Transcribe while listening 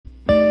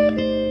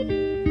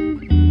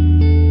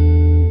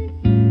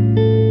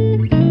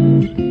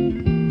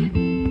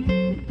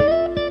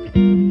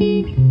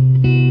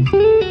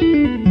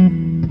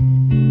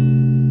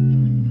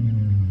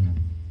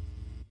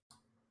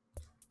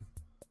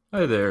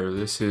Hi there,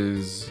 this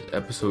is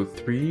episode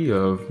 3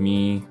 of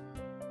me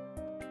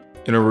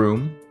in a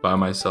room by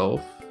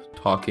myself,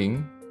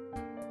 talking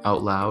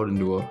out loud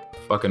into a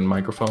fucking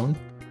microphone.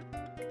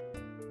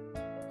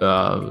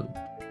 The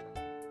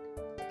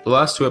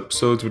last 2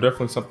 episodes were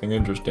definitely something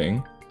interesting.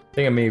 I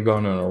think I may have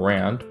gone on a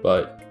rant,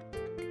 but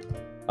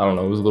I don't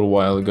know, it was a little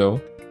while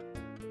ago.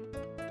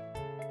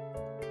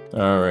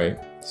 Alright,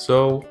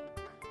 so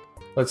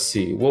let's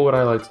see, what would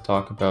I like to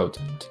talk about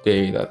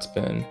today that's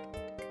been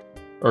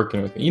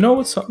irking with me? You know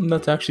what's something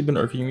that's actually been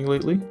irking me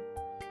lately?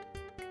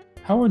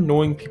 How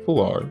annoying people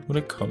are when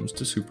it comes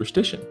to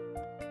superstition.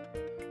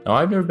 Now,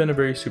 I've never been a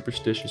very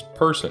superstitious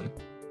person.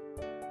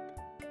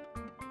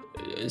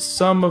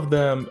 Some of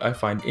them I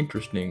find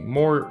interesting,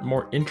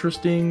 more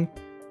interesting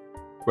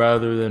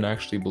rather than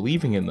actually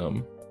believing in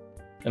them.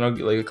 And I'll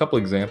get like a couple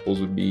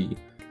examples would be,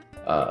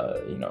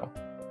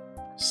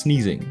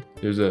 sneezing.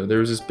 There's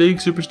this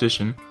big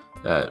superstition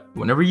that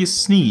whenever you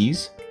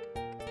sneeze,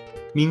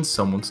 means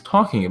someone's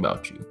talking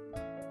about you.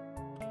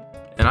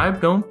 And I've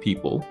known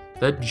people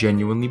that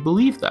genuinely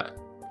believe that.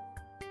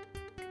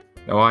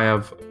 Now I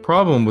have a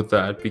problem with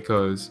that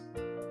because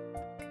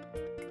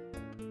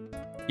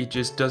it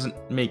just doesn't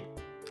make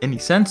any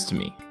sense to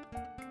me.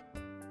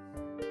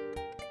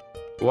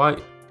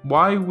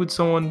 Why would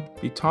someone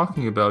be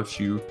talking about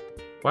you?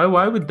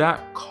 Why would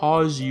that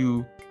cause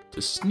you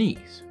to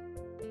sneeze?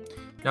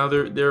 Now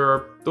there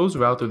are those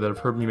out there that have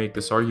heard me make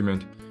this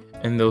argument,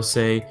 and they'll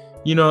say,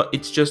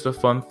 it's just a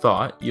fun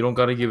thought. You don't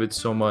got to give it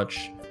so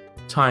much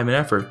time and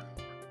effort.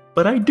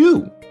 But I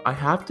do. I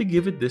have to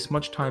give it this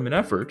much time and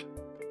effort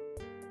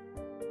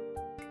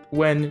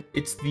when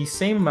it's the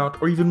same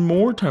amount or even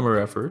more time or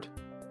effort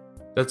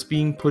that's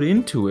being put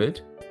into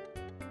it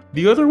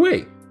the other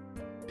way.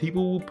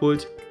 People will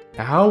put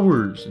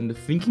hours into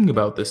thinking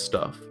about this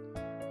stuff,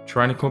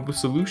 trying to come up with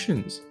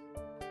solutions.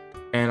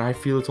 And I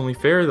feel it's only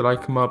fair that I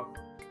come up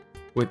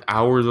with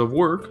hours of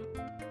work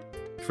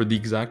for the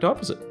exact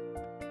opposite.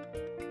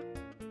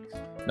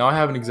 Now, I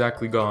haven't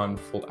exactly gone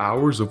full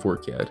hours of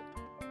work yet,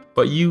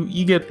 but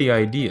you get the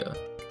idea.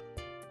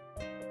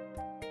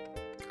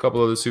 A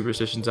couple other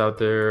superstitions out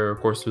there,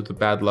 of course, there's the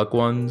bad luck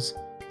ones,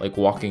 like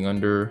walking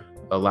under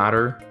a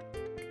ladder.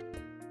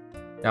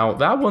 Now,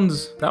 that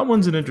one's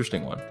an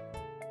interesting one,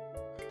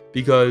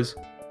 because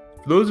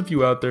for those of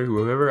you out there who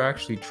have ever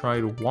actually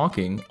tried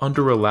walking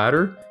under a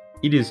ladder,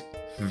 it is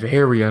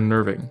very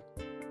unnerving.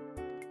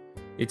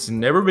 It's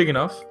never big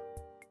enough,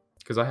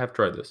 because I have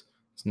tried this.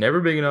 It's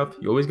never big enough.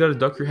 You always got to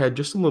duck your head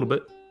just a little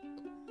bit.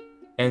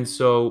 And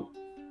so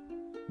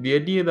the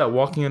idea that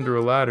walking under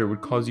a ladder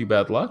would cause you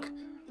bad luck,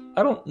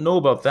 I don't know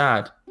about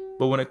that.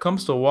 But when it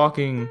comes to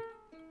walking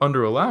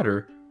under a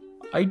ladder,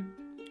 I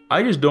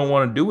just don't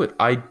want to do it.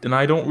 I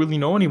don't really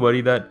know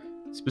anybody that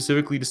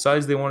specifically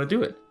decides they want to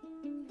do it.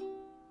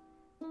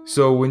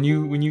 So when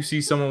you see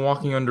someone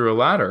walking under a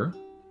ladder,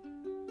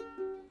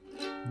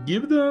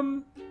 give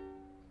them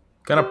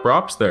kind of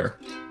props there.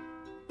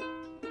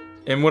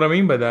 And what I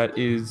mean by that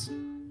is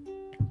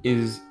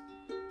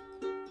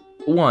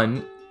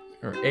one,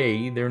 or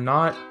A, they're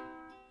not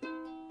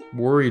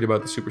worried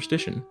about the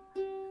superstition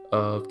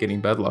of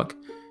getting bad luck.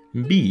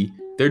 And B,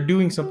 they're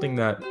doing something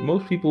that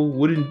most people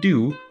wouldn't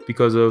do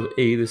because of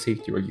A, the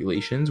safety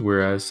regulations,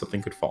 whereas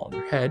something could fall on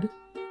your head.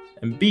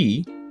 And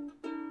B,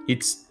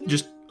 it's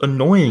just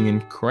annoying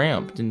and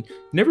cramped, and you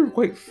never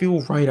quite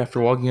feel right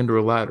after walking under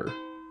a ladder.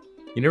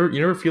 You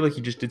never feel like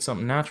you just did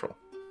something natural.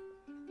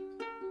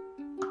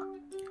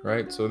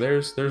 Right? So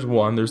there's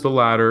one, there's the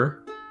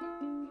ladder.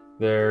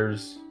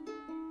 There's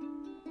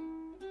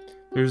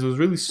those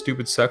really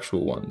stupid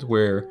sexual ones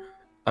where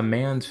a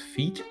man's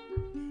feet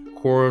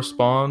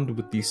correspond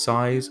with the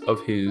size of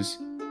his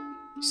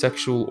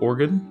sexual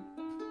organ.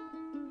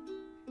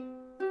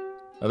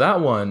 Now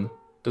that one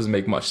doesn't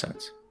make much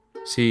sense.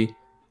 See,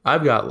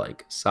 I've got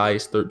like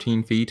size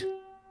 13 feet.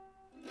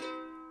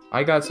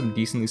 I got some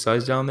decently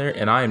sized down there,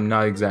 and I am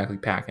not exactly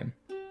packing.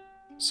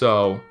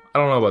 So, I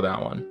don't know about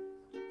that one.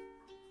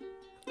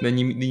 Then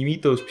you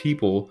meet those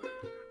people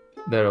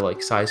that are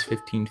like size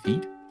 15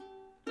 feet.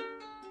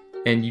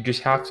 And you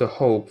just have to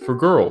hope, for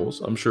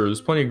girls, I'm sure there's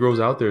plenty of girls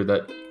out there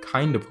that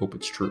kind of hope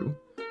it's true.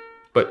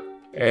 But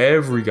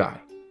every guy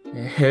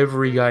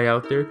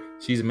out there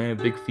sees a man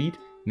with big feet,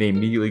 and they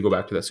immediately go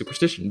back to that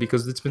superstition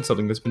because it's been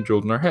something that's been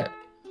drilled in our head.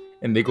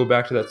 And they go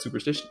back to that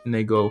superstition and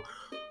they go,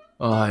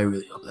 oh, I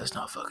really hope that's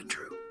not fucking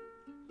true.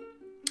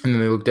 And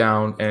then they look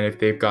down, and if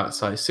they've got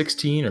size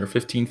 16 or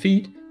 15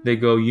 feet, they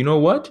go, you know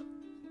what?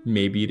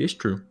 Maybe it is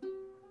true.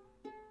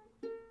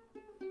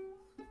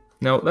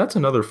 Now, that's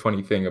another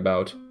funny thing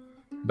about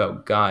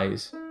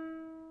guys.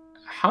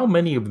 How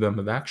many of them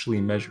have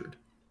actually measured?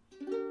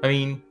 I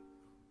mean,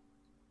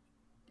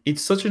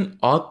 it's such an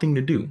odd thing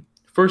to do.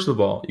 First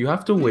of all, you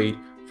have to wait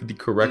for the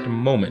correct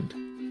moment.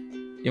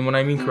 And when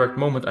I mean correct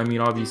moment, I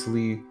mean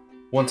obviously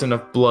once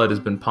enough blood has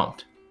been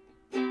pumped.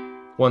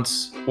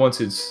 Once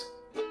it's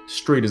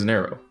straight as an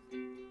arrow.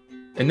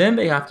 And then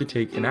they have to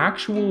take an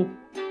actual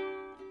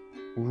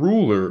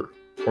ruler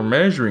or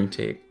measuring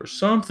tape or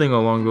something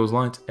along those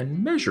lines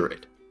and measure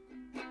it.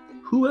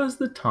 Who has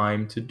the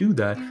time to do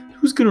that?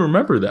 Who's gonna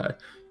remember that?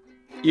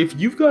 If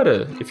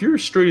you're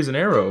as straight as an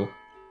arrow,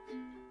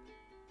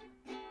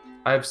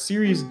 I have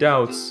serious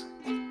doubts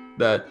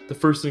that the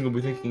first thing you'll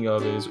be thinking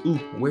of is, ooh,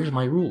 where's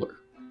my ruler?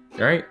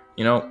 Right?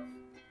 You know?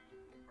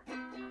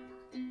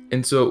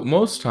 And so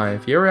most time,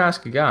 if you ever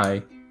ask a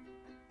guy,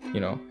 you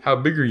know, how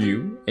big are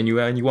you? And you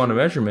want a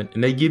measurement,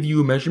 and they give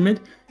you a measurement,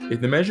 if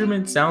the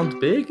measurement sounds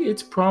big,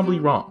 it's probably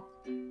wrong.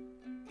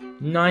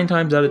 9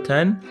 times out of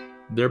 10,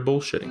 they're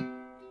bullshitting.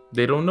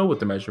 They don't know what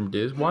the measurement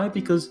is. Why?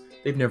 Because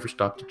they've never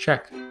stopped to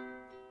check.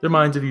 Their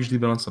minds have usually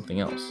been on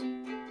something else.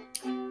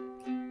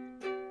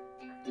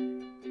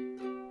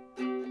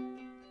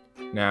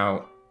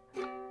 Now,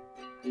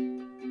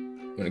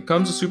 when it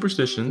comes to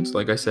superstitions,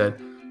 like I said,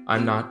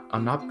 I'm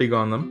not big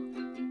on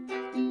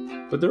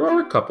them. But there are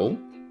a couple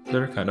that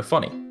are kind of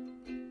funny.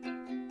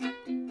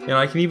 And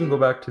I can even go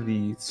back to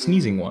the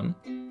sneezing one.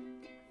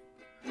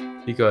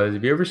 Because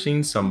have you ever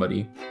seen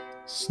somebody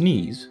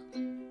sneeze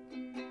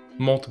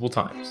multiple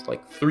times?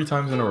 Like 3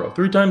 times in a row.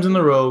 3 times in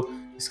a row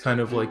is kind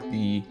of like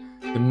the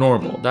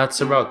normal.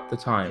 That's about the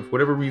time. For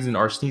whatever reason,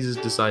 our sneezes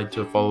decide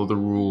to follow the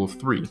rule of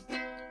 3.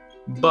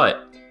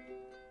 But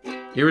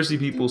you ever see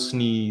people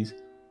sneeze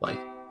like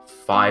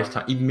 5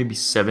 times, even maybe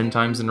 7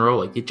 times in a row?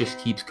 Like it just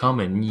keeps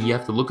coming. You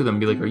have to look at them and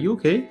be like, are you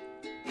okay?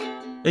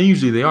 And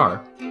usually they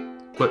are.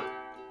 But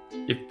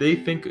if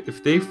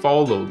they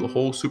follow the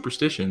whole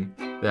superstition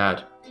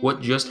that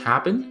what just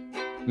happened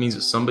means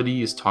that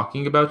somebody is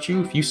talking about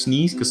you, if you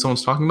sneeze because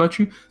someone's talking about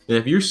you, then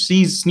if you're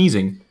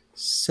sneezing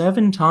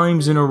 7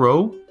 times in a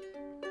row,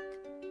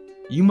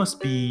 you must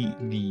be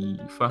the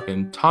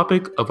fucking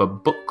topic of a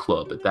book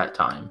club at that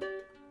time.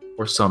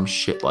 Or some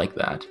shit like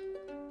that.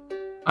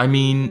 I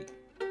mean,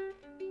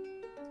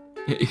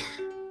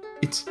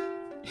 it's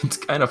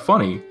kind of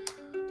funny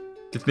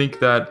to think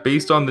that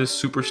based on this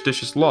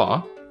superstitious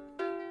law,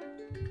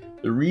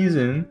 the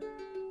reason,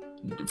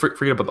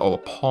 forget about all the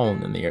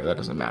pollen in the air, that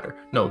doesn't matter.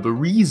 No, the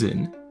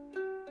reason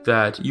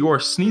that you are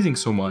sneezing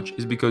so much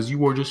is because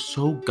you are just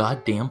so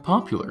goddamn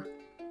popular.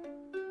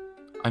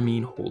 I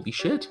mean, holy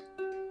shit.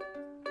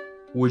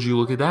 Would you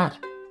look at that?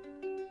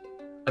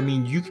 I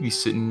mean, you could be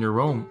sitting in your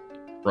room.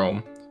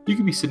 You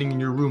could be sitting in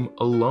your room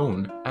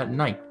alone at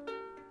night.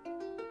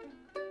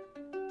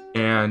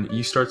 And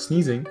you start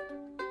sneezing.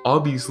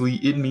 Obviously,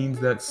 it means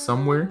that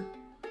someone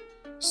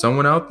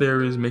out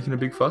there is making a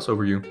big fuss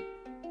over you.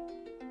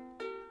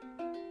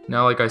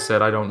 Now, like I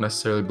said, I don't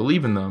necessarily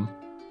believe in them,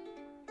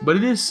 but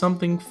it is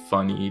something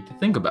funny to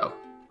think about.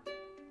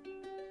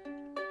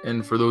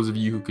 And for those of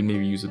you who can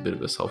maybe use a bit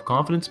of a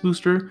self-confidence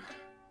booster,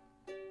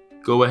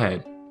 go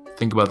ahead.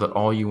 Think about that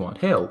all you want.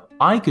 Hell,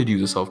 I could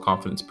use a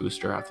self-confidence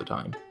booster half the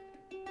time.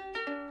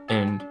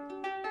 And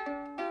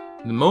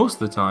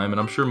most of the time,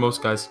 and I'm sure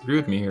most guys agree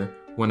with me here,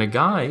 when a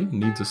guy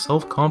needs a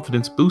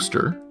self-confidence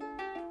booster,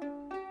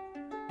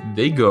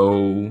 they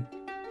go,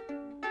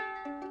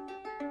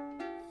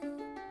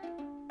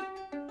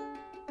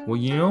 well,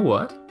 you know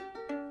what?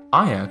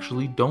 I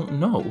actually don't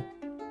know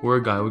where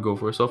a guy would go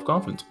for a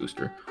self-confidence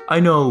booster. I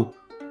know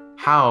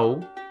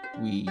how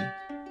we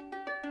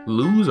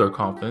lose our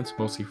confidence,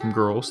 mostly from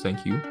girls,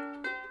 thank you.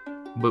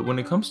 But when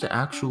it comes to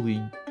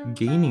actually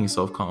gaining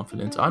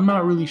self-confidence, I'm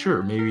not really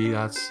sure. Maybe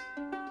that's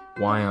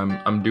why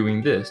I'm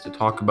doing this, to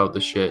talk about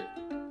the shit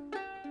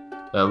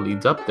that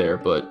leads up there.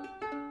 But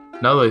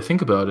now that I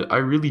think about it, I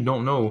really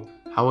don't know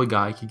how a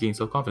guy can gain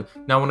self-confidence.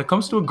 Now, when it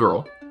comes to a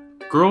girl,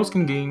 girls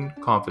can gain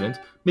confidence.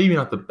 Maybe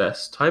not the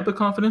best type of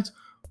confidence,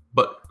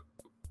 but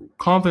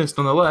confidence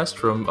nonetheless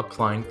from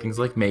applying things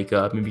like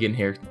makeup, maybe getting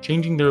hair,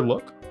 changing their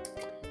look,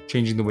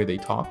 changing the way they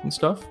talk and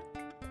stuff.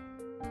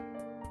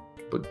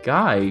 But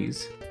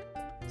guys,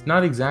 it's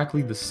not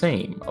exactly the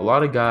same. A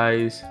lot of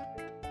guys...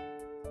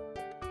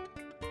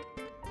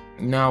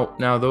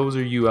 Now those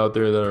are you out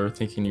there that are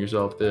thinking to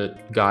yourself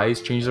that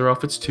guys change their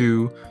outfits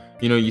too.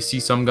 You know, you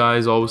see some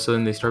guys all of a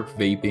sudden they start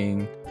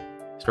vaping,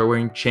 start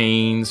wearing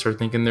chains, start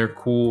thinking they're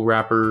cool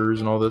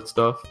rappers and all that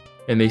stuff,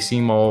 and they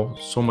seem all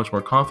so much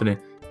more confident.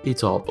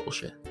 It's all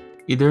bullshit.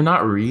 They're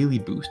not really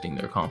boosting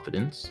their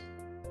confidence.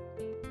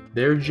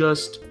 They're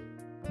just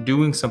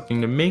doing something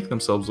to make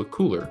themselves look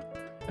cooler.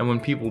 And when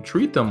people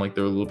treat them like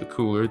they're a little bit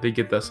cooler, they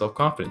get that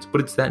self-confidence.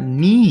 But it's that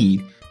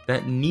need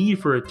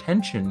for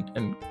attention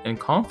and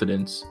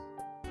confidence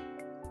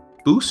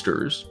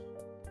boosters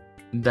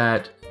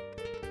that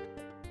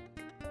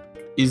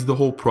is the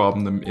whole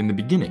problem in the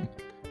beginning.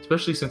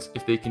 Especially since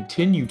if they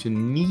continue to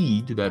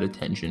need that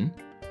attention,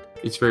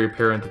 it's very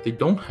apparent that they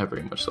don't have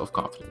very much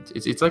self-confidence.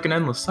 It's like an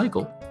endless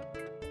cycle.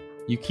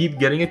 You keep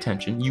getting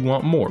attention, you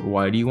want more.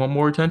 Why do you want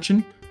more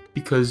attention?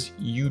 Because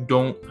you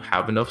don't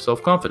have enough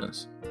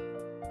self-confidence.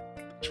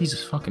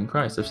 Jesus fucking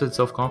Christ, I've said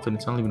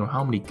self-confidence I don't even know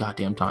how many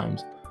goddamn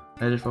times.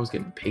 Imagine if I was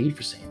getting paid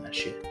for saying that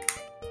shit.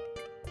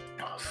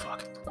 Oh,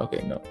 fuck.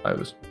 Okay, no, I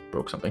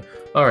broke something.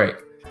 Alright.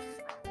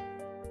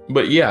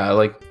 But yeah,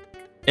 like,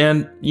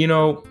 and, you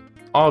know,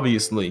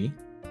 obviously,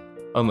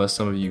 unless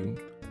some of you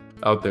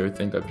out there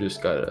think I've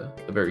just got a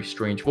very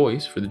strange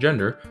voice for the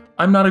gender,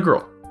 I'm not a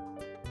girl.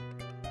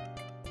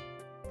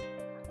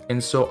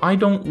 And so I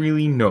don't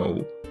really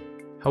know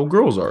how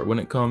girls are when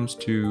it comes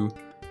to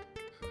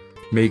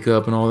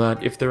makeup and all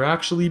that, if they're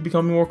actually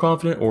becoming more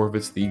confident or if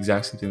it's the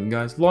exact same thing with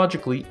guys.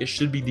 Logically, it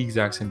should be the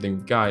exact same thing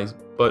with guys,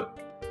 but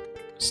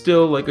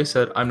still, like I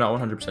said, I'm not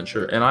 100%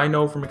 sure. And I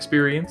know from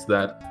experience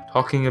that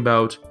talking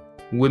about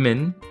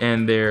women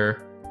and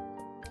their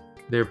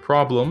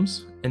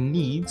problems and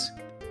needs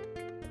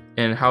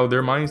and how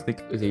their minds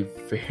think is a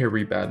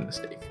very bad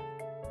mistake.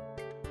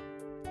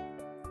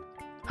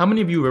 How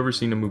many of you have ever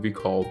seen a movie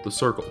called The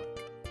Circle?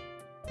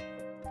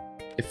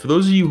 If for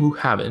those of you who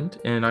haven't,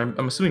 and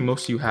I'm assuming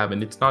most of you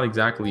haven't, it's not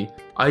exactly,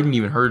 I haven't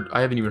even heard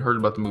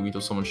about the movie until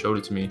someone showed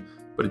it to me,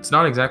 but it's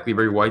not exactly a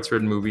very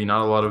widespread movie,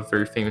 not a lot of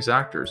very famous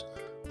actors.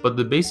 But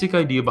the basic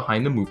idea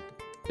behind the movie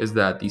is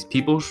that these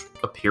people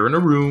appear in a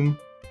room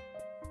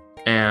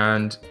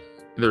and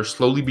they're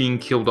slowly being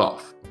killed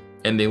off.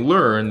 And they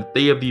learn that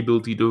they have the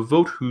ability to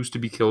vote who's to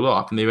be killed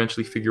off. And they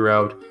eventually figure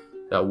out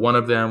that one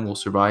of them will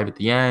survive at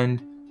the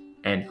end.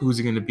 And who's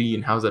it going to be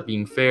and how's that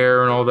being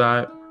fair and all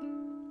that.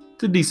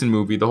 It's a decent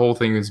movie. The whole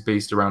thing is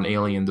based around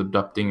aliens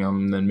abducting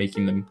them and then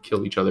making them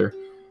kill each other.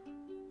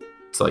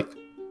 It's like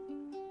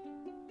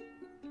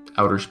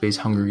outer space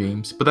Hunger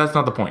Games. But that's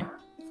not the point.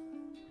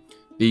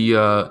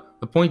 The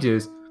point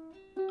is,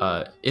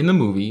 in the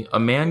movie, a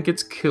man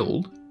gets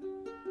killed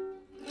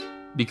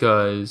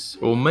because,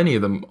 well, many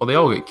of them, they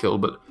all get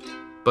killed,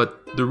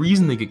 but the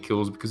reason they get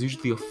killed is because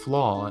usually a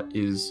flaw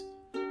is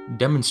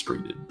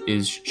demonstrated,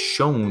 is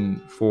shown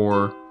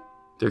for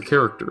their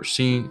character.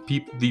 Seeing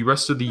the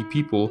rest of the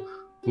people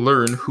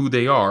learn who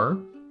they are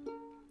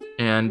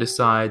and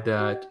decide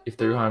that if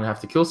they're going to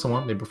have to kill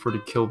someone, they prefer to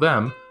kill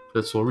them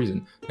for that sole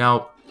reason.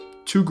 Now,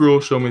 2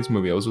 girls showed me this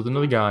movie. I was with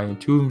another guy, and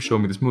 2 of them showed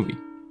me this movie.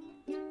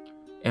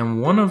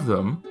 And one of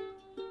the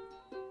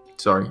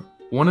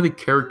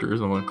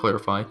characters, I want to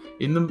clarify,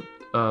 in the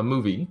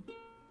movie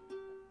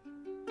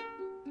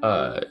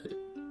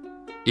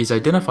is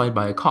identified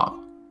by a cop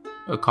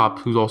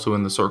who's also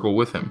in the circle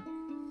with him.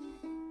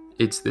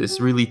 It's this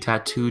really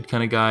tattooed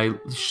kind of guy,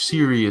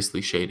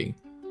 seriously shading.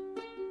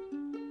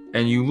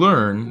 And you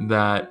learn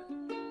that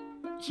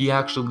he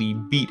actually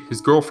beat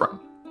his girlfriend.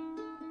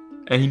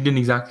 And he didn't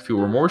exactly feel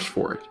remorse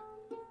for it.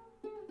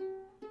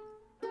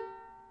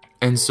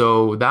 And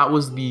so that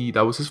was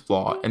his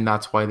flaw, and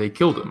that's why they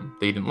killed him.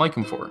 They didn't like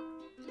him for it.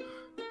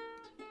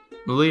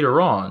 Later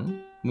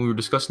on, when we were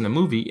discussing the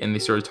movie and they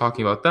started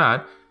talking about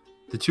that,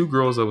 the 2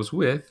 girls I was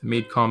with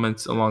made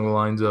comments along the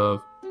lines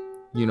of,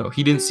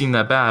 he didn't seem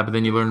that bad, but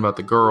then you learn about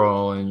the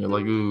girl and you're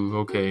like, ooh,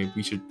 okay,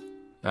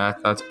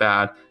 that's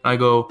bad. And I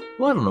go,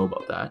 well, I don't know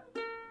about that.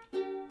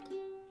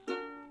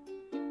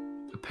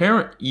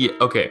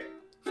 Okay.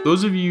 For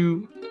those of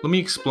you, let me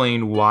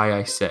explain why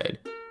I said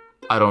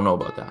I don't know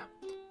about that.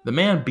 The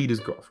man beat his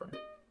girlfriend.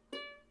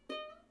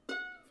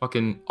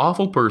 Fucking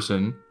awful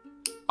person.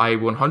 I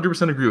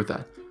 100% agree with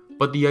that.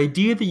 But the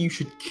idea that you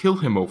should kill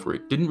him over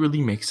it didn't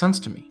really make sense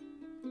to me.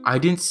 I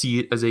didn't see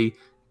it as a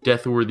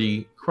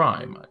death-worthy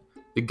crime.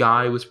 The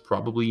guy was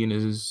probably in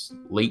his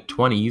late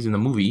 20s in the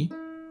movie.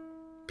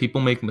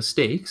 People make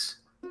mistakes.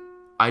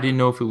 I didn't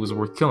know if it was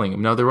worth killing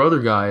him. Now, there were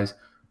other guys,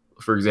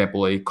 for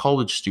example, a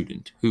college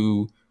student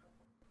who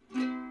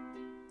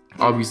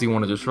obviously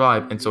wanted to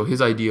survive, and so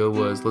his idea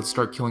was, let's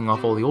start killing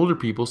off all the older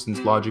people since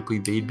logically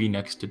they'd be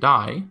next to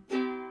die.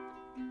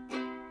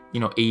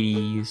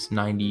 80s,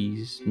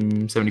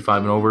 90s,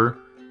 75 and over,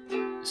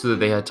 so that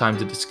they had time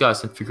to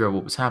discuss and figure out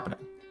what was happening.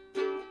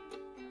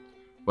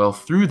 Well,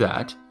 through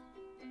that,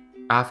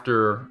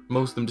 after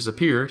most of them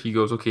disappeared, he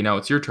goes, okay, now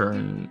it's your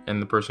turn.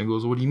 And the person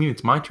goes, what do you mean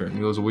it's my turn? He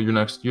goes, well, you're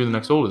the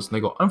next oldest. And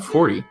they go, I'm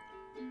 40.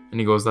 And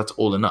he goes, that's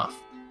old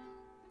enough.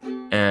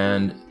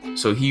 And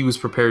so he was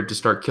prepared to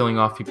start killing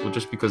off people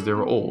just because they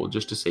were old,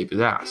 just to save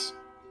his ass.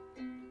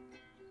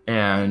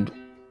 And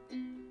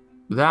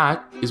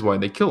that is why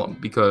they kill him,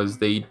 because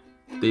they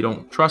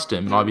don't trust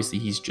him. And obviously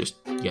he's just,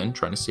 again,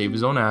 trying to save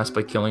his own ass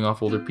by killing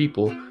off older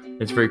people.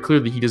 And it's very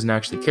clear that he doesn't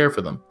actually care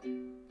for them.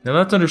 Now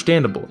that's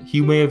understandable.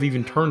 He may have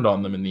even turned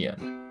on them in the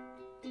end.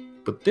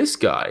 But this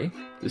guy,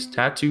 this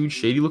tattooed,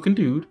 shady-looking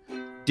dude,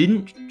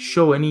 didn't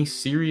show any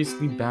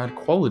seriously bad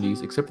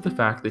qualities except for the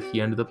fact that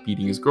he ended up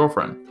beating his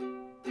girlfriend.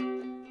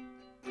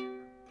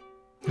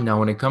 Now,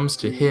 when it comes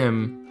to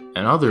him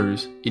and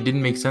others, it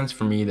didn't make sense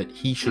for me that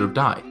he should have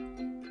died.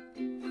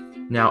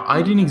 Now,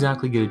 I didn't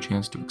exactly get a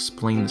chance to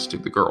explain this to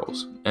the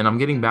girls, and I'm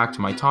getting back to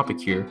my topic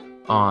here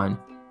on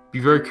be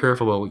very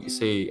careful about what you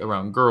say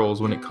around girls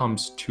when it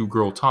comes to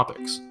girl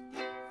topics.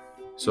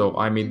 So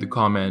I made the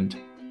comment,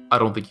 I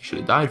don't think you should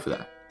have died for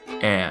that.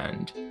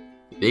 And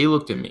they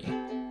looked at me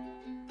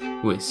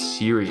with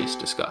serious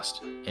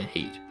disgust and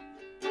hate.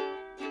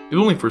 It was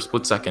only for a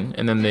split second,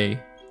 and then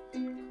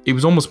it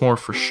was almost more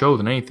for show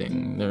than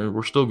anything.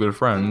 We're still good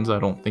friends. I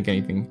don't think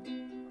anything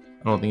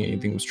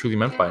was truly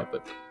meant by it,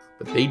 but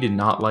they did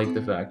not like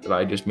the fact that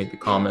I just made the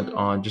comment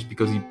on just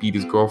because he beat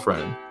his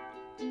girlfriend,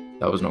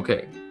 that wasn't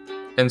okay.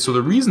 And so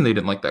the reason they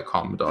didn't like that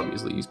comment,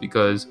 obviously, is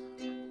because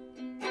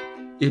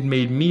it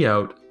made me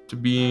out to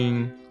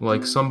being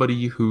like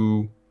somebody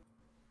who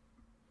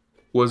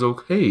was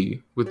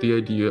okay with the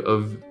idea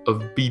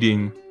of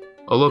beating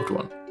a loved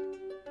one.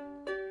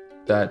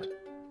 That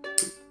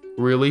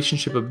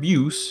relationship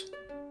abuse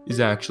is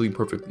actually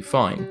perfectly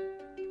fine,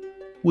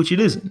 which it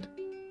isn't.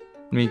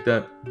 Make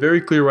that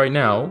very clear right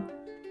now.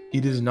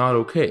 It is not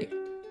okay.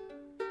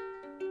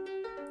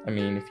 I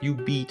mean, if you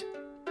beat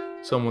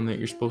someone that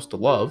you're supposed to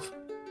love,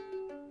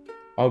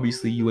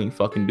 obviously you ain't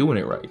fucking doing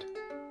it right.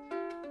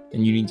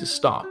 And you need to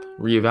stop,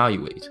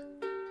 reevaluate.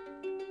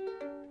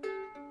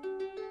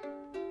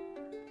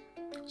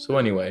 So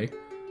anyway,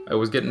 I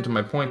was getting to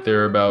my point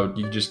there about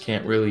you just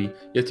can't really,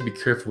 you have to be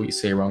careful what you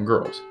say around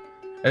girls.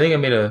 I think I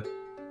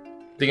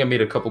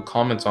made a couple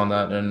comments on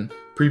that in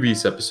a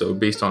previous episode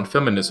based on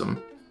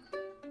feminism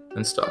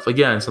and stuff.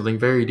 Again, something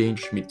very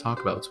dangerous for me to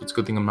talk about, so it's a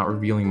good thing I'm not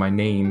revealing my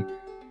name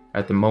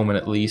at the moment,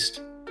 at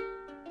least,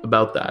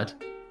 about that,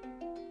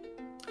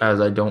 as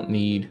I don't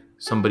need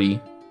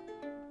somebody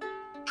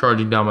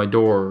charging down my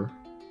door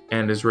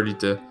and is ready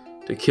to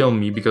kill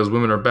me because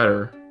women are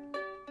better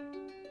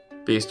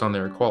based on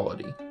their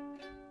equality.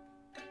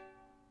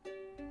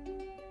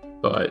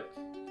 But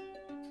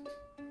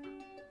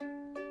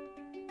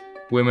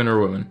women are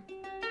women.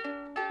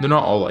 They're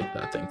not all like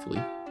that,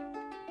 thankfully,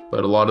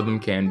 but a lot of them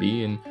can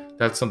be, and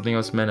that's something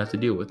us men have to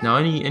deal with. Now,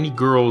 any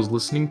girls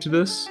listening to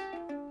this,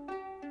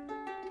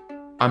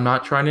 I'm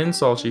not trying to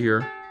insult you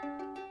here.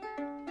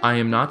 I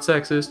am not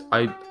sexist.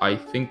 I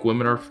think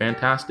women are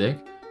fantastic,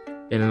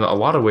 and in a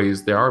lot of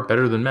ways, they are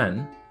better than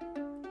men.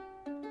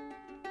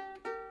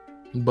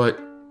 But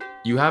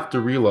you have to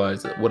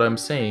realize that what I'm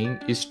saying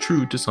is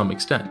true to some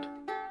extent.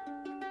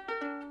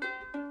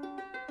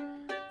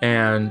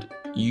 And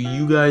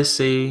you guys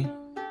say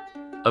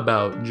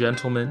about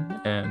gentlemen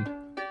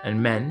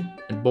and men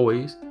and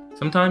boys,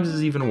 sometimes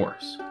it's even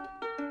worse.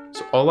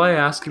 So all I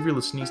ask if you're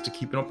listening is to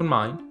keep an open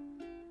mind.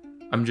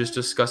 I'm just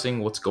discussing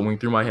what's going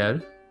through my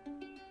head.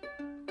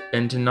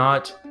 And to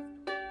not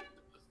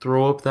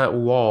throw up that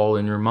wall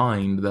in your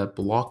mind that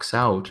blocks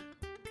out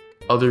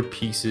other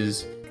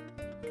pieces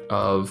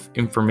of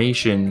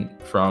information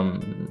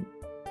from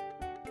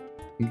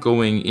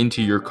going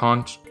into your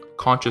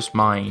conscious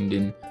mind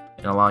and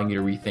allowing you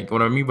to rethink.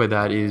 What I mean by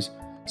that is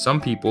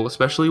some people,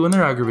 especially when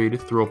they're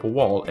aggravated, throw up a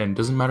wall, and it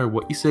doesn't matter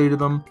what you say to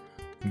them,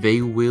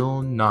 they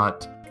will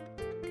not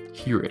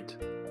hear it.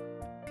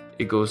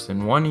 It goes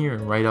in one ear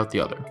and right out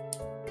the other.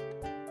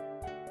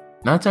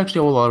 And that's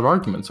actually how a lot of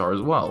arguments are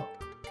as well.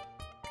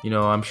 You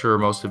know, I'm sure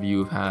most of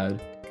you have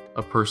had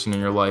a person in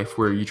your life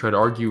where you try to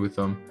argue with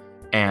them,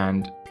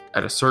 and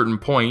at a certain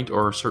point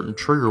or a certain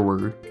trigger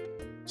word,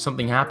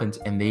 something happens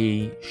and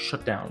they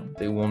shut down.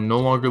 They will no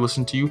longer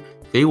listen to you.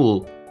 They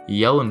will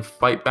yell and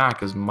fight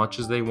back as much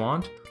as they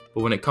want,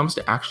 but when it comes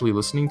to actually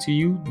listening to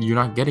you, you're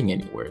not getting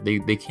anywhere.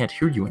 They can't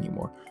hear you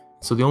anymore.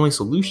 So the only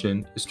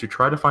solution is to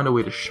try to find a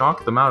way to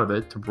shock them out of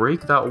it, to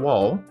break that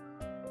wall,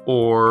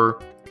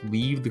 or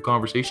leave the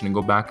conversation and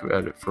go back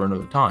at it for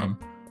another time.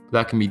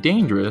 That can be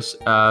dangerous,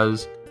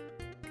 as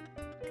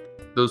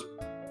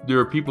there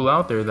are people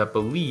out there that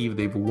believe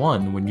they've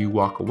won when you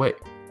walk away,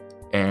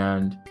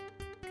 and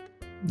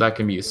that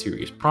can be a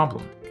serious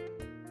problem.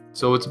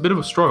 So it's a bit of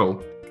a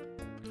struggle.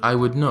 I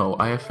would know.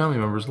 I have family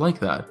members like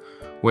that,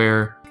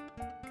 where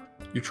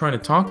you're trying to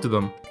talk to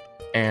them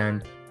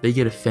and they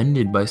get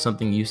offended by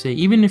something you say.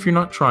 Even if you're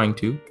not trying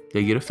to,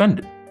 they get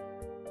offended.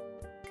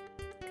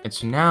 And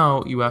so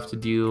now you have to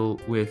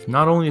deal with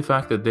not only the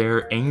fact that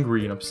they're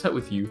angry and upset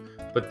with you,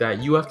 but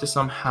that you have to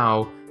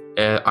somehow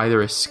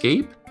either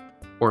escape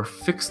or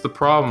fix the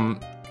problem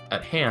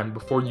at hand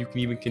before you can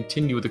even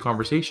continue with the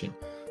conversation.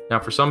 Now,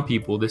 for some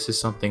people, this is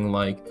something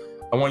like,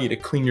 I want you to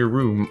clean your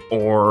room,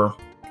 or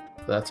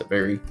that's a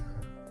very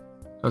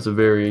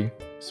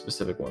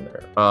specific one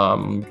there.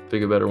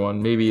 Pick a better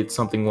one. Maybe it's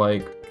something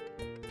like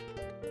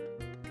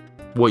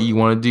what you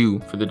want to do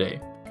for the day,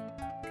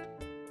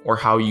 or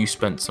how you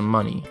spent some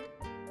money,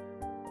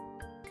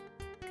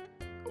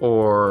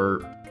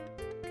 or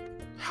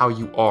how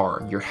you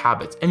are, your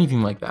habits,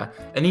 anything like that.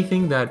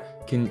 Anything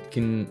that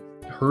can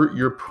hurt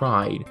your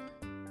pride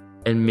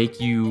and make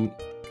you,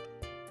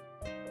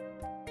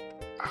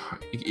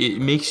 it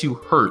makes you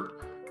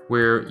hurt,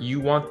 where you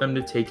want them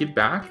to take it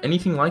back.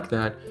 Anything like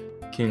that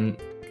can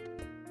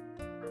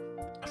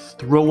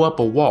throw up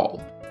a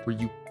wall where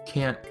you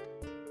can't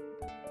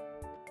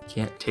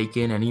take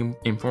in any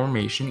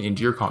information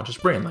into your conscious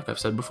brain, like I've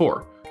said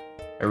before.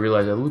 I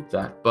realize I looped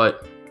that,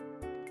 but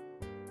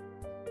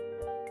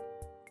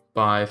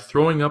by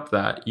throwing up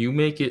that, you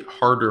make it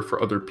harder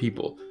for other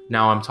people.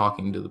 Now I'm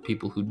talking to the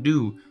people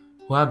who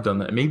have done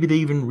that. Maybe they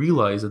even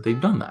realize that they've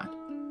done that.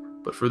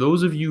 But for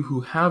those of you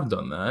who have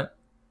done that,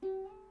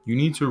 you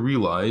need to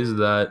realize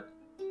that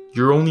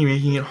you're only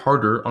making it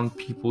harder on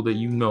people that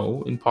you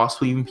know, and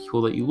possibly even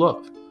people that you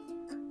love.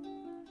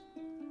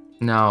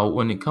 Now,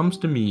 when it comes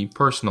to me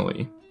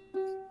personally,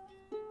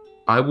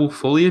 I will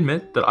fully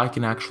admit that I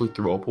can actually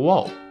throw up a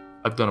wall.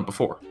 I've done it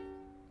before.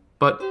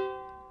 But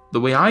the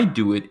way I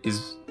do it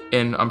is,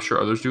 and I'm sure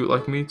others do it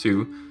like me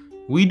too,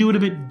 we do it a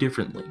bit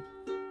differently.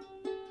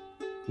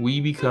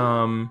 We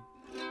become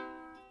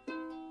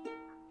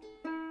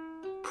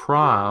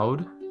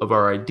proud of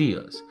our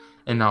ideas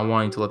and not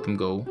wanting to let them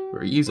go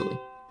very easily.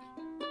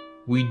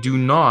 We do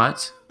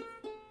not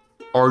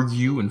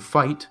argue and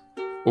fight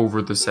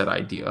over the said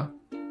idea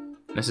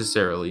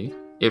necessarily.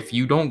 If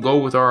you don't go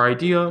with our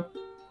idea,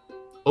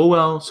 oh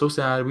well, so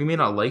sad. We may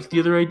not like the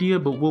other idea,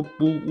 but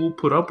we'll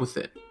put up with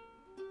it.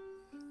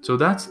 So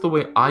that's the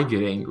way I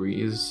get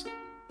angry, is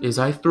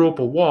I throw up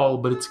a wall,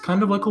 but it's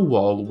kind of like a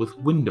wall with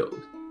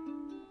windows.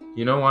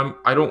 You know,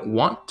 I don't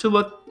want to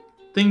let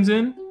things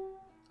in.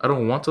 I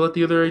don't want to let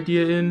the other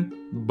idea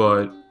in,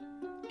 but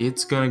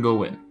it's gonna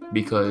go in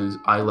because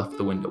I left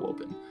the window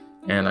open.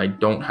 And I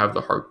don't have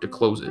the heart to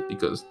close it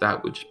because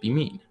that would just be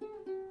mean.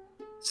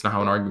 It's not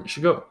how an argument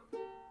should go.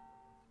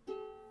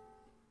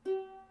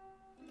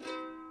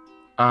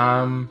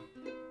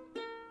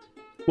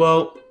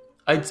 Well,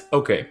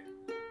 okay.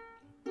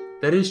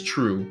 That is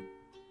true.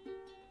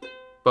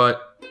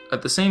 But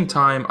at the same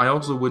time, I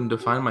also wouldn't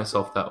define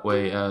myself that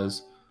way,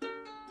 as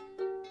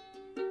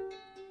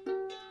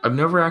I've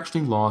never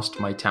actually lost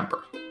my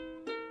temper.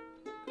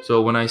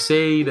 So when I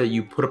say that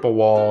you put up a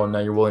wall and now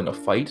you're willing to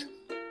fight,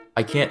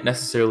 I can't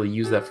necessarily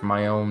use that for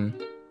my own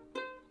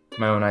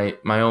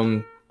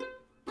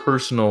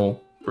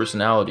personal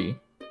personality,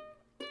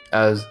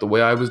 as the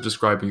way I was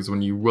describing is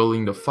when you're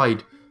willing to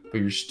fight,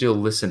 but you're still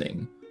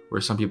listening,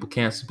 where some people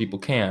can't, some people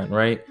can,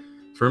 right?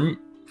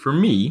 For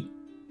me,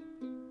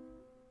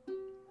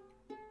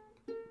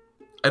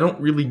 I don't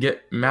really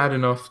get mad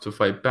enough to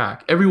fight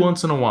back. Every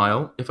once in a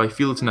while, if I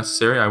feel it's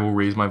necessary, I will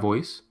raise my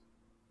voice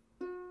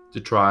to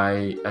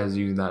try as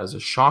using that as a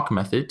shock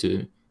method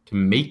to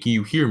make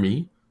you hear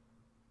me.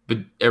 But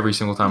every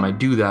single time I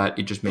do that,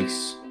 it just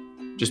makes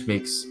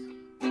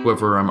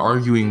whoever I'm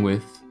arguing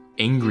with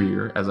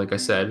angrier. As like I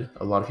said,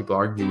 a lot of people I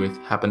argue with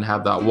happen to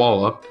have that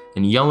wall up,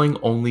 and yelling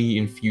only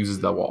infuses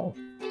that wall.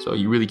 So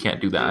you really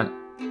can't do that.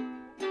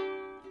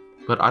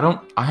 But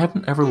I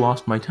haven't ever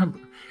lost my temper.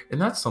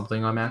 And that's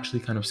something I'm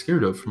actually kind of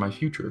scared of for my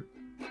future.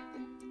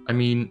 I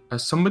mean,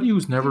 as somebody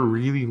who's never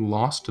really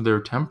lost their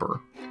temper,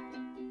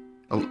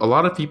 a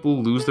lot of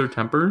people lose their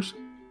tempers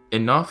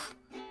enough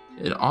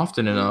and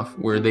often enough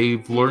where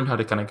they've learned how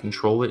to kind of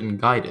control it and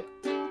guide it.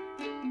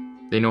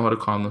 They know how to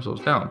calm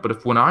themselves down.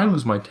 But when I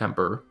lose my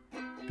temper,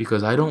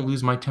 because I don't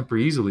lose my temper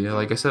easily,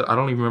 like I said, I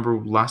don't even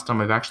remember last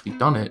time I've actually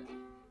done it.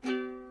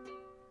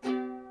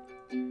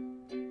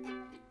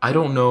 I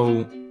don't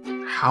know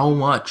how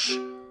much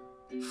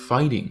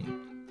fighting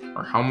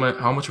or how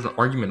much of an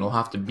argument it'll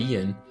have to be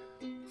in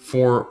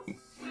for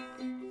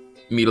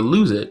me to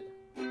lose it.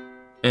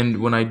 And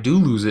when I do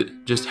lose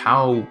it, just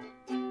how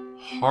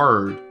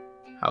hard,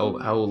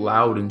 how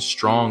loud and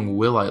strong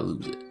will I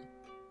lose it?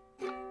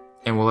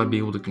 And will I be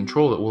able to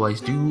control it? Will I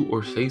do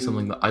or say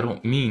something that I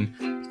don't mean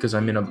because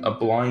I'm in a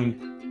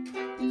blind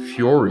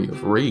fury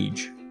of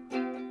rage?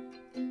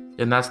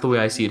 And that's the way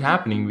I see it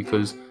happening,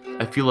 because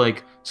I feel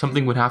like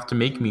something would have to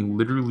make me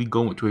literally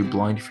go into a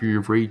blind fury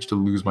of rage to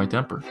lose my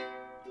temper.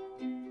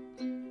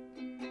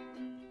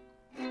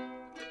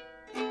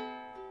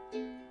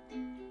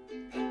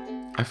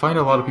 I find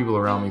a lot of people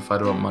around me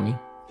fight about money.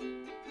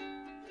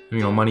 You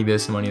know, money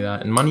this and money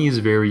that. And money is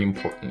very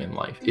important in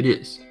life. It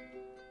is.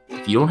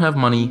 If you don't have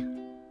money,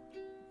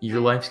 your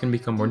life's going to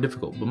become more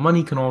difficult. But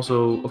money can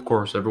also, of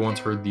course, everyone's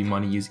heard the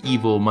money is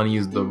evil. Money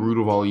is the root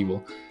of all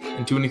evil.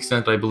 And to an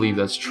extent, I believe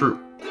that's true.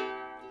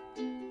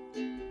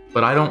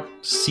 But I don't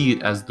see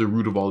it as the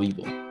root of all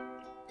evil.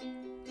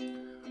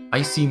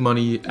 I see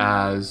money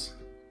as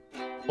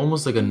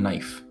almost like a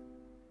knife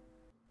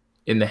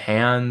in the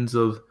hands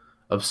of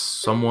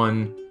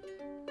someone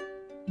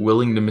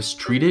willing to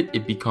mistreat it.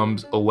 It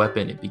becomes a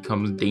weapon. It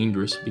becomes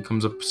dangerous. It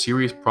becomes a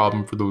serious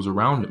problem for those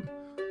around him.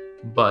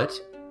 But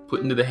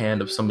put into the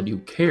hand of somebody who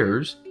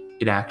cares,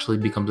 it actually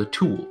becomes a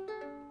tool.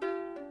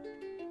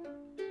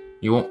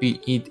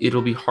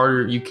 It'll be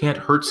harder. You can't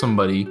hurt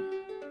somebody,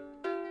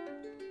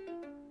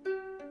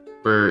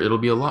 where it'll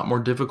be a lot more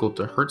difficult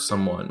to hurt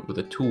someone with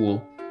a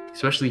tool,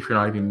 especially if you're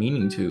not even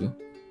meaning to.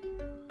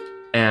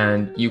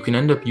 And you can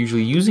end up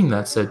usually using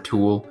that said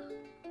tool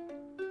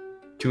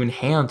to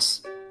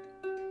enhance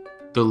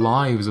the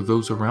lives of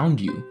those around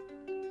you.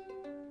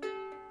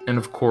 And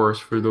of course,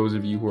 for those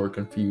of you who are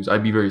confused,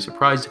 I'd be very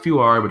surprised if you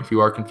are, but if you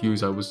are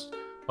confused, I was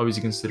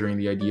obviously considering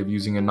the idea of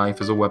using a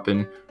knife as a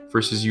weapon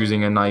versus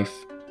using a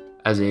knife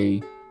as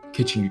a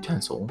kitchen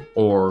utensil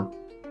or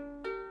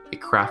a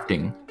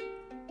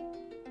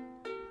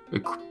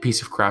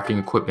piece of crafting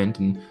equipment,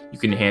 and you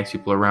can enhance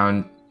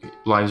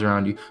lives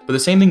around you. But the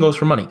same thing goes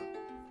for money.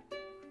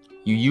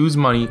 You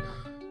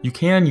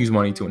can use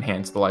money to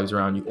enhance the lives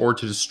around you or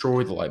to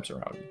destroy the lives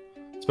around you.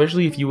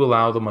 Especially if you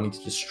allow the money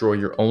to destroy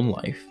your own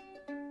life,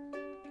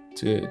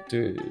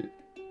 to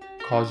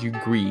cause you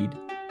greed,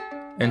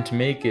 and to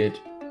make it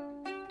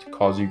to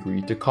cause you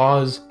greed, to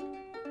cause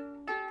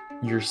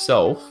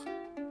yourself,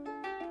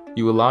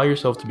 you allow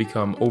yourself to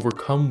become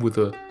overcome with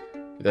a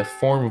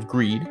form of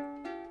greed.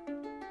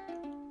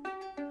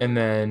 And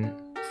then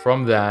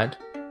from that,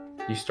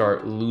 you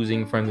start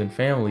losing friends and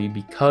family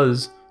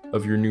because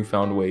of your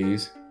newfound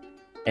ways.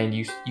 And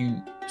you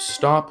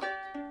stop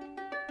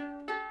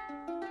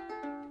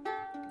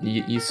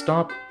You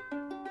stop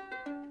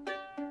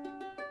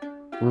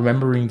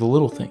remembering the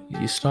little things.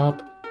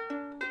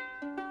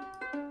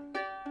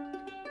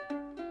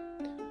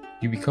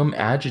 You become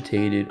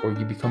agitated, or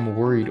you become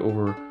worried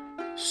over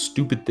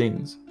stupid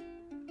things.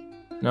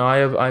 Now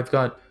I've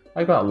got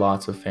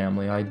lots of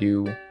family. I've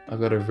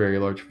got a very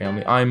large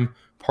family. I'm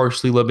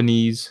partially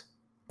Lebanese.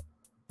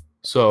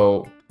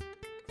 So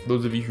for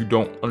those of you who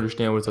don't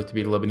understand what it's like to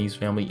be a Lebanese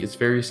family, it's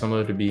very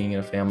similar to being in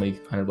a family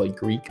kind of like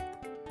Greek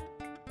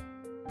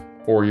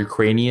or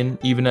Ukrainian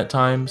even at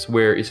times,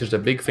 where it's just a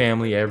big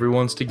family,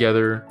 everyone's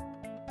together.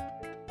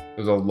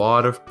 There's a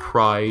lot of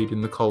pride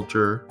in the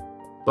culture,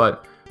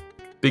 but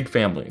big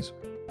families.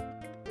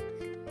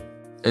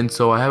 And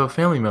so I have a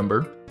family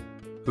member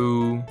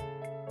who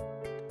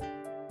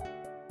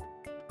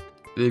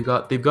they've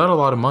got a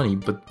lot of money,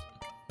 but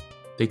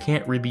they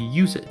can't really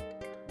use it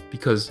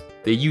because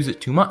they use it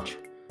too much.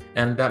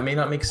 And that may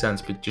not make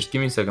sense, but just give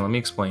me a second, let me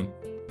explain.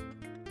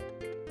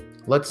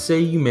 Let's say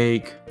you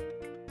make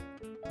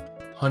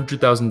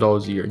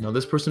 $100,000 a year. Now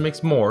this person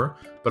makes more,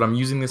 but I'm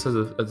using this as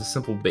a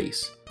simple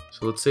base.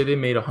 So let's say they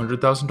made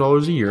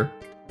 $100,000 a year,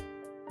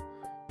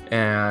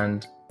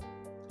 and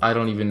I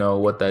don't even know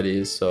what that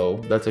is, so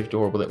that's actually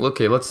horrible.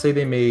 Okay, let's say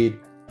they made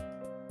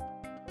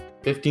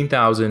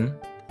 $15,000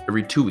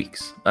 every 2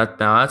 weeks.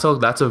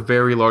 That's a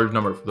very large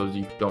number for those of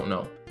you who don't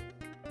know.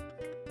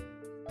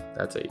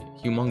 That's a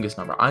humongous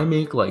number. I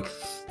make like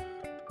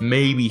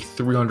maybe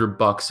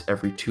 $300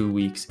 every 2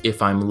 weeks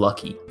if I'm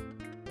lucky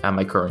at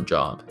my current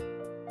job.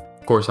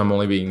 Of course, I'm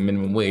only being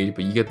minimum wage,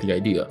 but you get the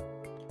idea.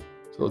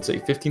 So let's say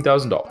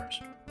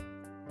 $15,000.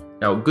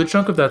 Now, a good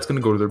chunk of that's going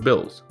to go to their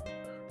bills.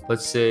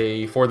 Let's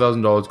say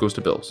 $4,000 goes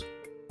to bills.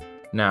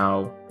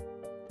 Now,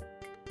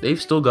 they've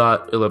still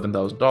got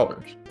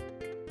 $11,000.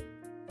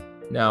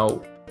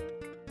 Now,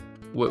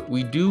 what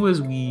we do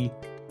as we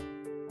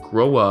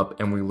grow up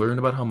and we learn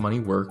about how money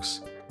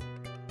works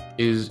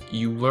is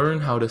you learn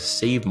how to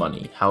save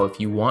money. How if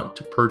you want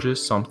to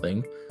purchase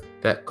something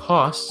that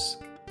costs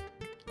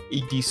a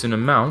decent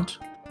amount,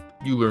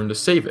 you learn to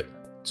save it.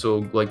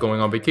 So like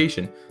going on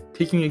vacation,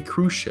 taking a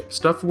cruise ship,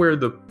 stuff where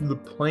the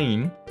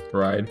plane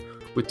ride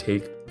would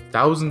take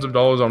thousands of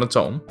dollars on its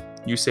own,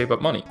 you save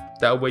up money.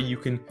 That way you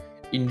can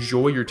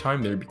enjoy your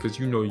time there because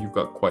you know you've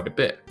got quite a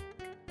bit.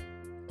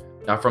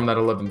 Now from that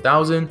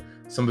 11,000,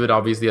 some of it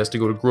obviously has to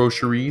go to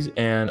groceries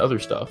and other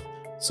stuff.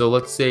 So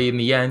let's say in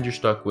the end you're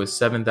stuck with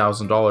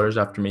 $7,000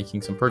 after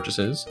making some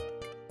purchases.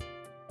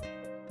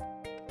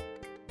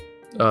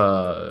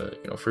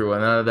 For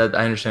one, that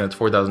I understand it's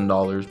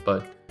 $4,000,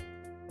 but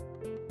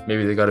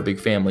maybe they got a big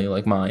family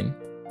like mine.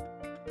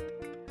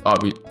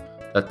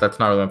 That's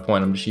not really my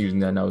point. I'm just using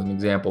that now as an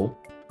example.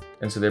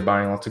 And so they're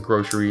buying lots of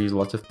groceries,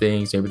 lots of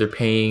things. Maybe they're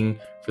paying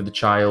for the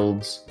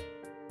child's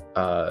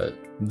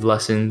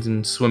lessons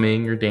in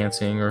swimming or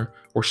dancing or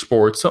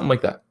sports, something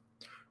like that.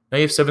 Now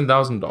you have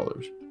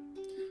 $7,000.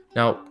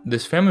 Now,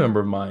 this family member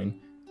of mine,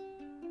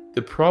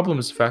 the problem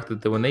is the fact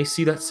that when they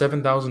see that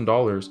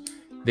 $7,000,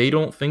 they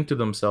don't think to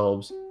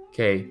themselves,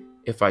 okay,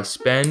 if I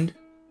spend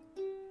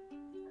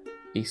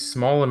a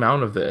small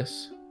amount of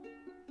this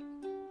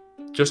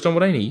just on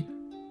what I need,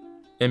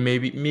 and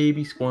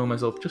maybe spoil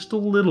myself just a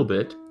little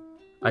bit,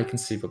 I can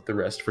save up the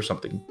rest for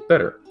something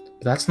better.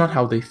 But that's not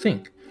how they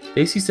think.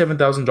 They see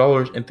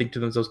 $7,000 and think to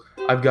themselves,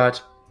 I've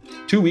got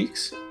 2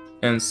 weeks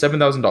and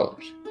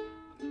 $7,000.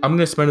 I'm going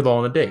to spend it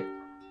all in a day.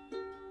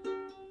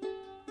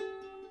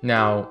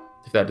 Now,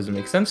 if that doesn't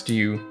make sense to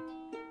you,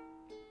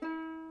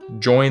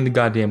 join the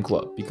goddamn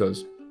club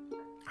because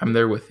I'm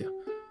there with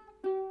you.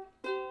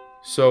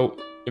 So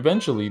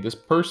eventually this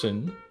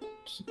person's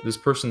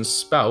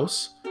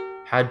spouse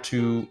had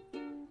to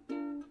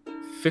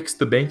fix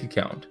the bank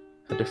account,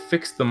 had to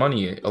fix the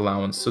money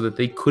allowance so that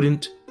they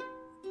couldn't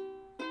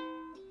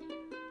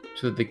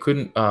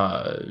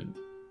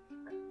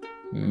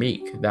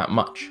make that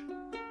much.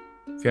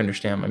 If you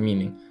understand my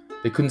meaning,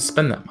 they couldn't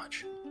spend that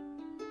much.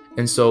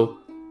 And so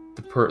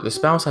the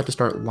spouse had to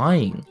start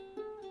lying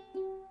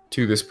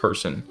to this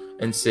person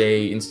and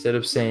say, instead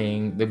of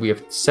saying that we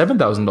have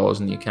 $7,000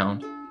 in the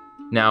account,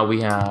 now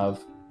we have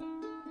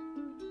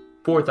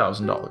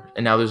 $4,000,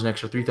 and now there's an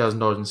extra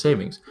 $3,000 in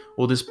savings.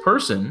 Well, this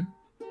person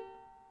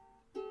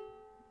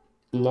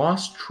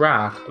lost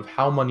track of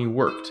how money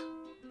worked,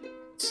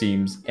 it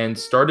seems, and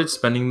started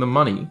spending the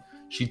money.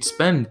 She'd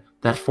spend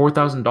that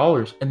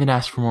 $4,000 and then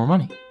ask for more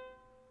money.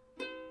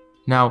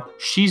 Now,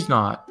 she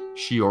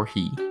or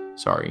he,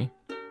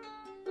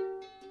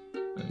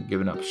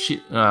 giving up.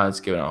 It's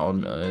giving out.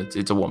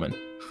 It's a woman.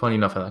 Funny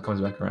enough how that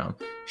comes back around.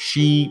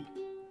 She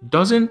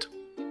doesn't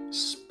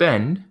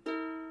spend.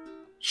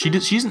 She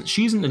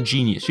isn't a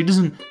genius. She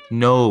doesn't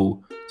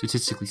know,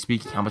 statistically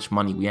speaking, how much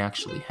money we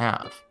actually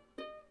have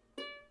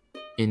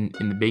in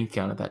the bank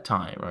account at that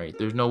time, right?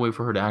 There's no way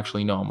for her to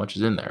actually know how much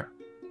is in there.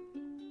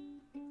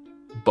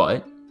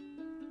 But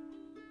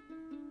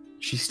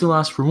she still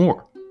asks for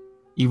more,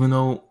 even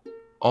though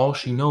all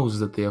she knows is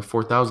that they have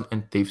 $4,000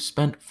 and they've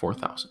spent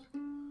 $4,000.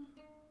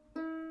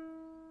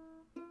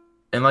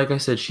 And like I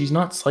said, she's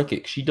not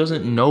psychic. She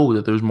doesn't know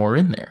that there's more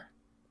in there.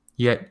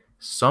 Yet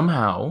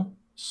somehow,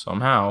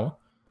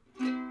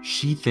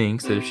 she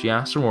thinks that if she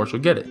asks for more, she'll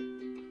get it.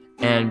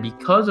 And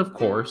because, of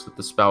course, that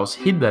the spouse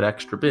hid that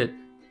extra bit,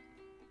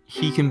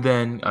 he can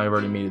then, I've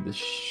already made it this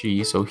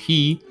she, so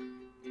he,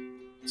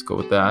 let's go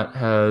with that,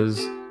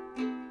 has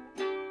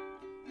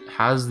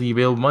the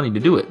available money to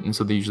do it. And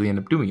so they usually end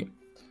up doing it.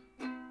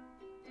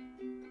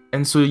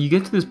 And so you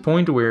get to this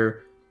point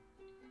where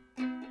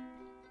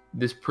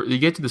this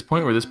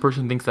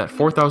person thinks that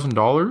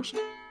 $4,000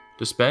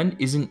 to spend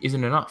isn't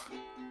enough.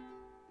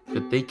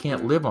 That they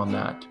can't live on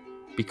that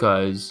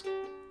because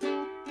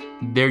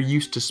they're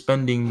used to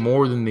spending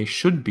more than they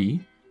should be,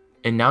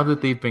 and now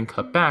that they've been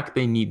cut back,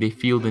 they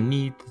feel the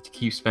need to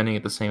keep spending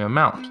at the same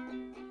amount.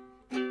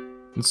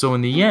 And so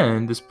in the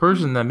end, this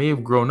person that may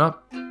have grown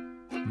up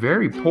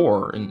very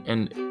poor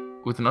and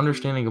with an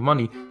understanding of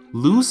money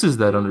loses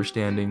that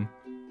understanding,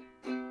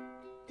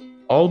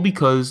 all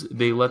because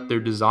they let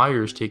their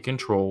desires take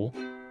control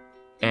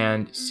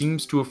and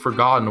seems to have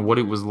forgotten what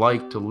it was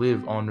like to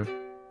live on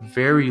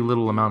very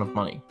little amount of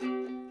money.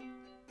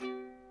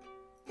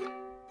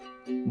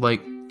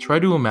 Like, try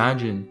to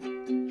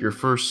imagine your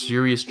first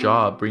serious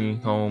job bringing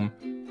home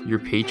your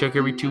paycheck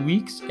every 2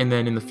 weeks, and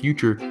then in the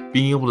future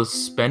being able to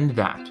spend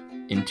that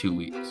in 2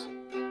 weeks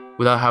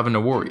without having to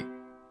worry.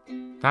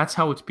 That's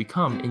how it's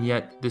become, and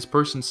yet this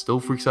person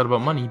still freaks out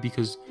about money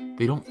because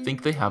they don't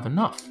think they have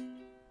enough.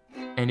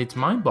 And it's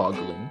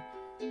mind-boggling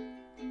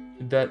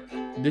that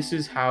this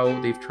is how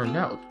they've turned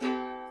out.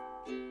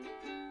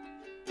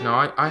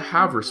 Now, I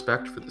have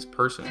respect for this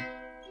person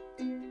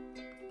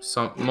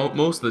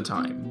most of the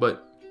time,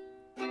 but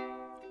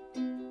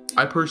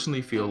I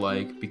personally feel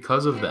like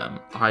because of them,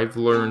 I've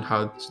learned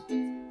how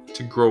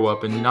to grow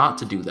up and not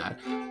to do that.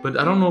 But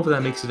I don't know if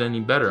that makes it any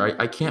better.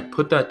 I can't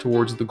put that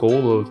towards the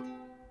goal of,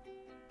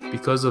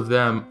 because of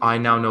them, I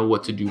now know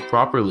what to do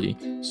properly,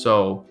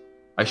 so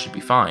I should be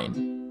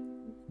fine.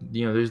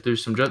 You know,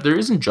 there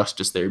isn't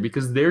justice there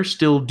because they're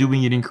still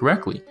doing it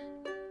incorrectly.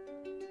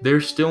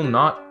 They're still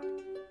not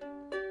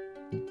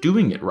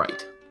doing it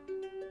right.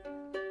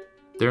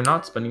 They're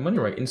not spending money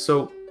right. And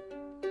so,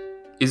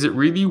 is it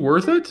really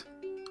worth it?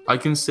 I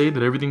can say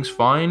that everything's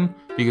fine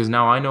because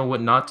now I know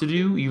what not to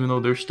do, even though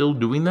they're still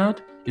doing that.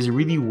 Is it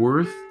really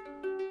worth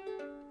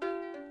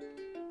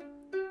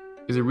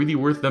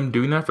them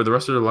doing that for the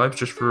rest of their lives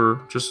just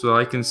so that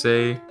I can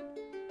say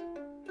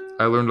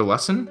I learned a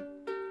lesson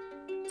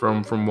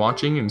from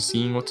watching and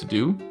seeing what to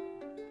do?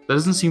 That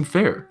doesn't seem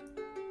fair.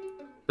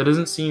 That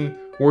doesn't seem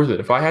worth it.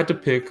 If I had to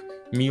pick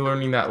me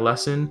learning that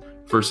lesson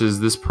versus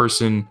this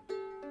person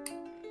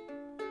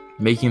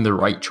making the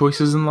right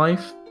choices in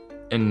life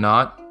and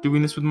not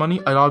doing this with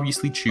money, I'd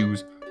obviously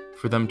choose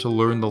for them to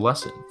learn the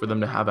lesson, for them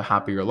to have a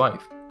happier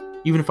life.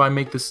 Even if I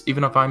make the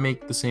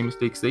same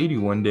mistakes they do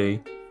one day,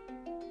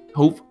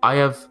 I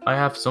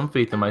have some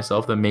faith in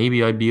myself that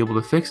maybe I'd be able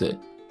to fix it.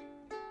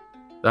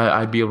 That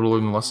I'd be able to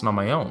learn the lesson on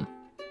my own.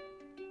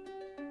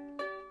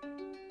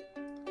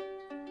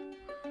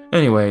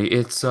 Anyway,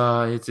 it's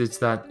time.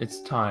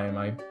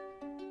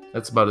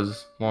 That's about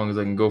as long as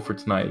I can go for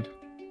tonight.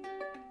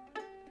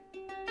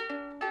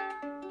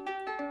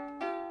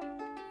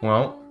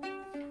 Well,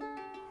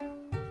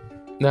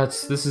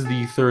 this is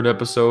the third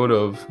episode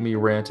of me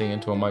ranting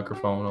into a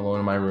microphone alone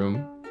in my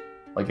room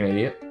like an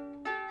idiot.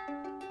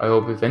 I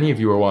hope if any of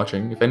you are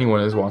watching, if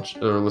anyone is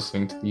watching or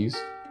listening to these,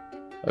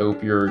 I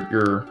hope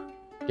you're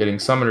getting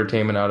some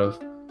entertainment out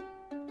of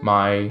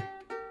my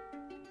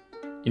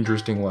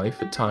interesting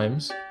life at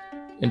times.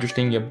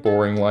 Interesting yet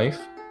boring life.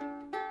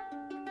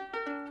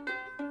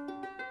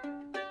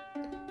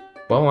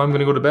 Well, I'm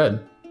gonna go to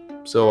bed.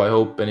 So I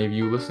hope any of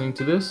you listening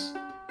to this,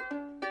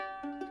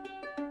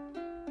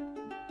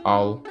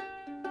 I'll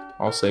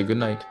say good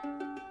night.